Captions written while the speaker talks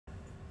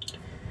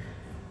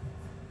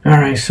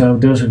Alright, so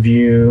those of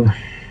you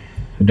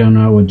who don't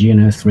know what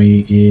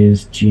GNS3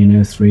 is,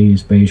 GNS3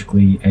 is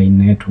basically a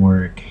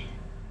network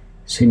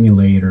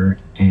simulator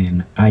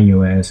and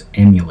iOS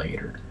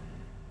emulator.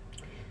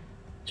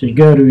 So you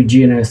go to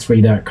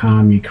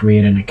GNS3.com, you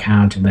create an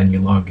account, and then you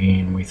log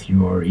in with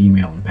your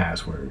email and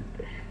password.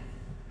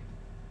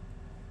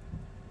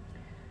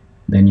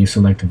 Then you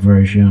select a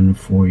version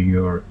for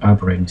your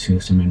operating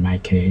system. In my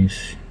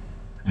case,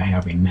 I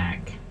have a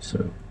Mac.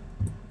 So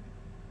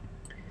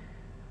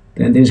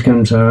then this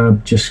comes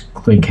up, just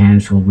click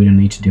cancel. We don't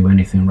need to do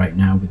anything right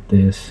now with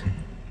this.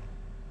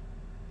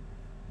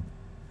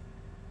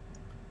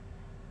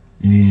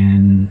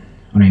 And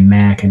on a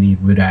Mac I need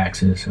root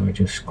access, so I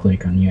just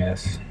click on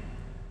yes.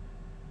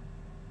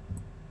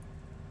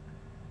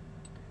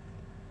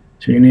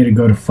 So you need to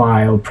go to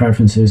File,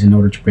 Preferences in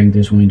order to bring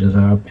this Windows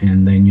up,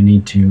 and then you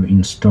need to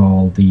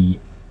install the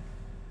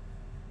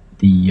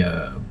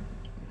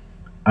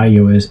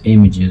iOS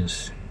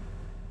images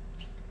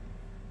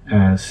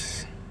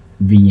as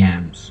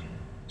VMs.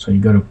 So you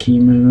go to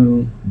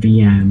QEMU,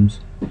 VMs,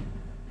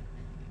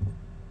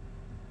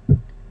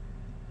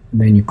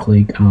 then you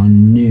click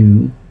on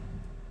New,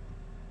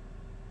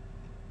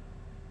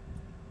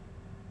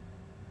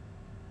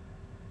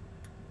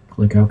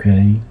 click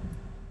OK.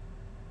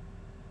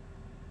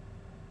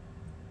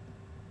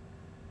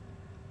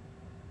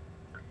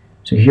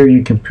 So here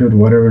you can put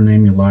whatever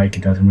name you like,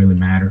 it doesn't really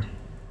matter.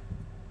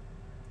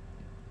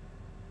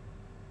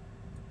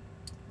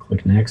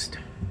 Click Next.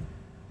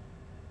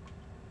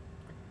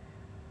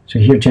 So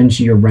here change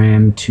your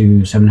RAM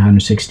to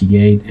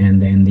 768,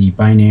 and then the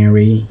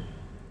binary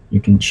you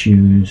can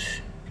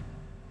choose.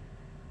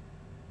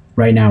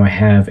 Right now I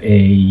have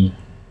a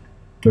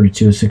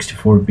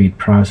 3264-bit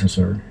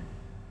processor,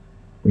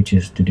 which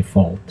is the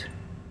default.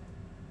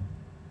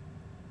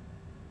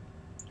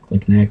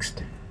 Click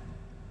Next.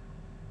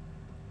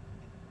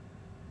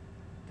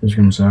 This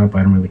comes up,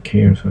 I don't really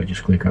care, so I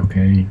just click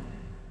OK.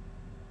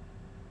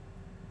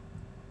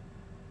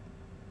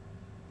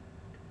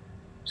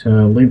 So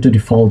leave the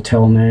default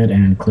telnet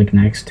and click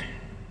Next.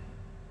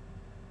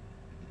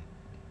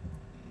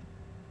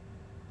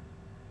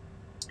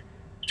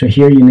 So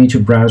here you need to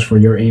browse for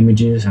your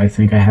images. I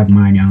think I have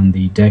mine on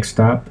the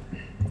desktop.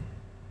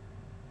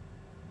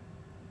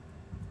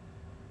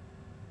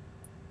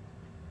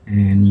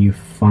 And you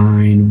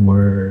find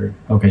where,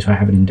 okay, so I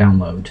have it in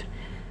download.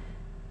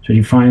 So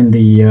you find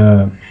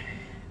the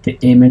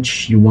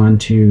image you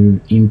want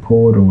to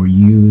import or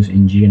use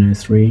in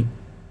GNS3.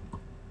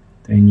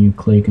 Then you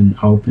click on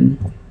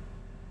Open.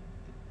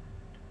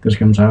 This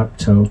comes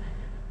up. So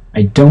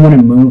I don't want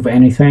to move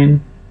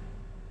anything.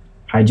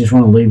 I just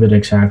want to leave it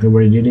exactly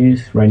where it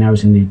is. Right now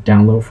it's in the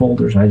download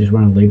folder, so I just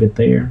want to leave it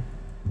there.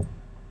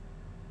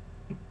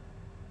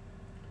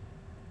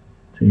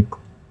 So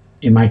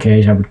in my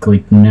case, I would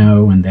click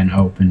No and then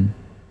Open.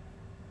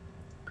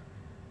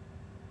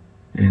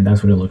 And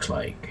that's what it looks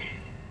like.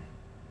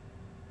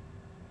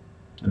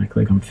 And I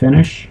click on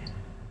Finish.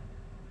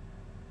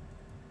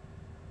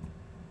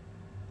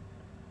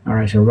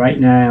 Alright, so right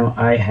now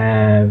I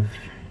have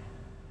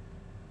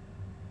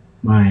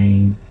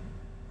my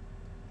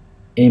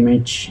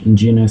image in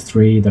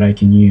GNS3 that I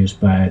can use,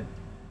 but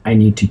I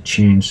need to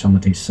change some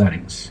of these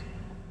settings.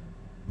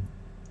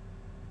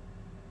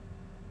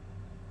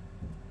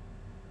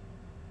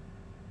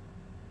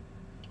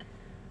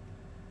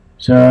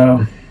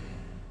 So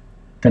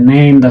the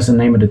name, that's the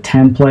name of the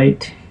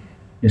template.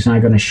 It's not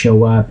going to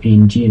show up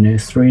in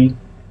GNS3.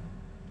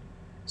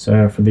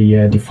 So for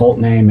the default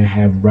name I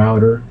have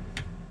router,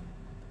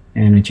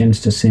 and I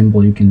change the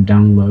symbol. You can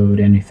download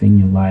anything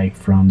you like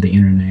from the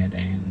internet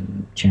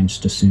and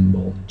change the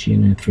symbol.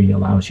 GNS3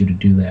 allows you to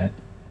do that.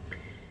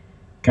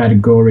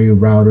 Category,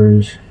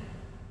 routers.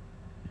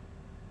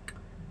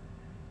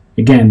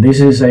 Again,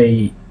 this is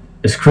a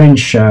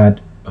screenshot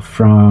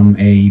from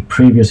a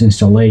previous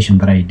installation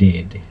that I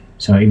did.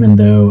 So even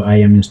though I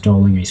am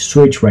installing a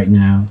switch right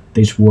now,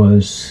 these are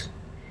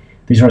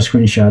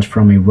screenshots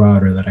from a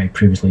router that I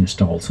previously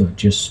installed. So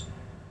just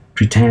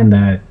pretend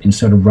that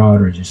instead of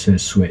router it just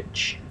says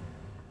switch.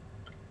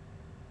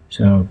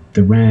 So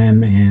the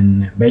RAM,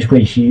 and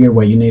basically here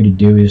what you need to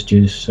do is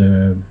just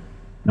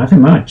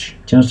nothing much.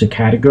 Change the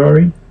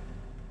category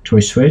to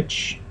a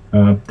switch,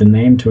 the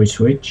name to a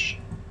switch.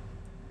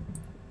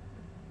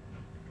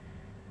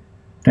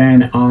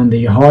 Then on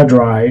the hard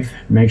drive,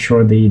 make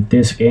sure the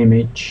disk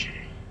image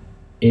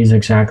is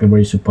exactly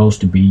where it's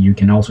supposed to be. You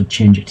can also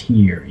change it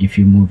here if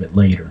you move it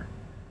later.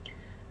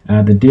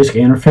 The disk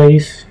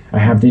interface, I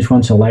have this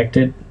one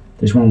selected.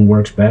 This one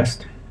works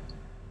best.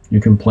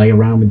 You can play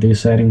around with these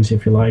settings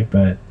if you like,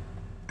 but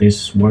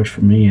this works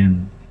for me,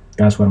 and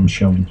that's what I'm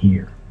showing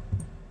here.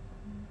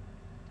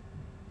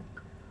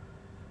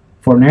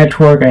 For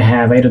network, I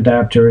have 8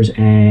 adapters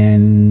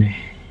and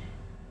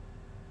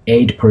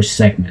 8 per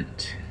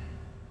segment.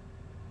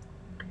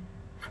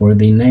 For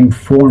the name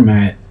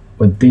format,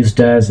 what this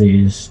does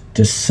is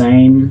the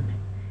same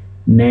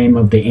name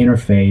of the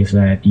interface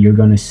that you're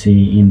going to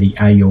see in the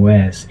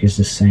iOS is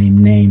the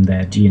same name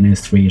that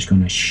GNS3 is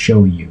going to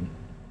show you.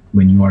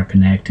 when you are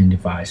connecting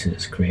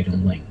devices,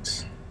 creating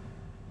links.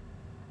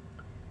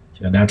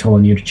 So that's all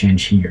I need to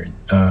change here.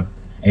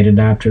 8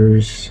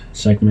 adapters,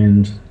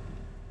 segment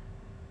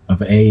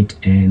of 8,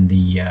 and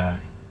the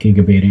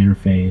gigabit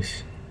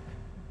interface.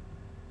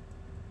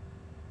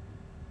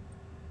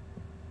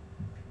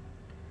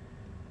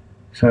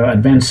 So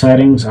advanced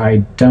settings, I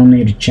don't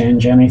need to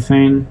change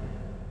anything,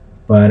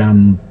 but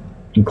I'm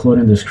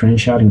including the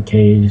screenshot in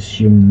case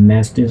you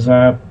mess this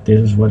up.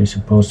 This is what it's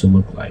supposed to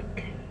look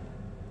like.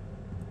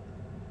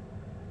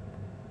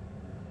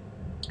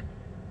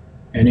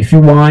 And if you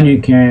want,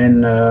 you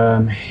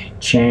can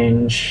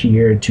change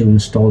here to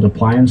installed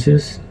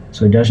appliances,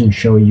 so it doesn't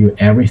show you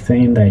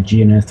everything that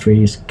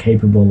GNS3 is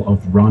capable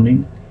of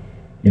running.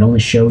 It only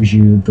shows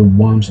you the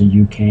ones that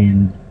you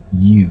can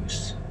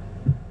use.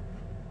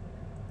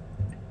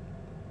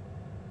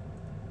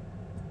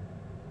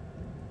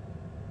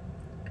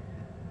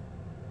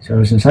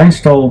 So since I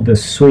installed the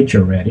switch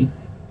already,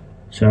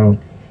 so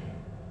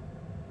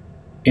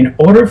in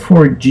order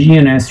for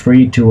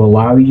GNS3 to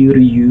allow you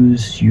to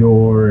use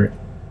your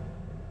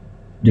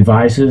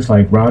devices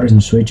like routers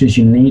and switches,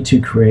 you need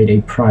to create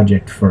a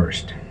project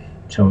first.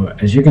 So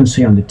as you can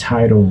see on the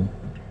title,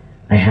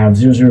 I have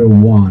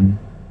 001.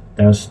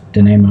 That's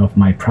the name of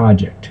my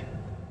project.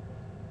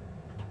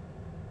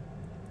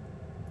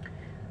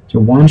 So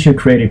once you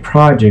create a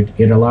project,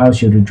 it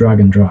allows you to drag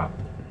and drop.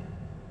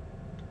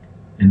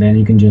 And then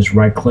you can just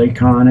right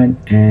click on it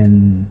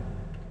and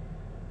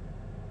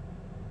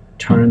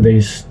turn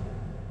this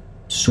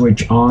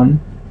switch on,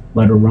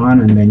 let it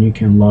run, and then you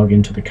can log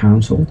into the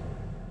console.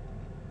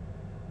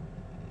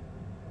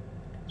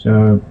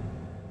 So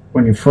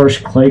when you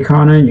first click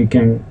on it, you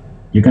can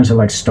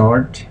select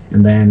start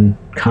and then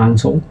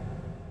console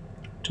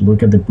to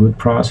look at the boot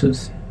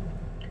process.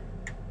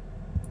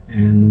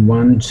 And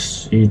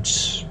once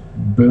it's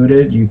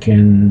booted, you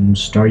can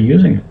start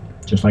using it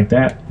just like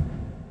that.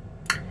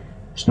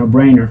 It's no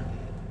brainer.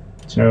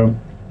 So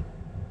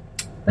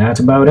that's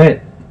about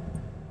it.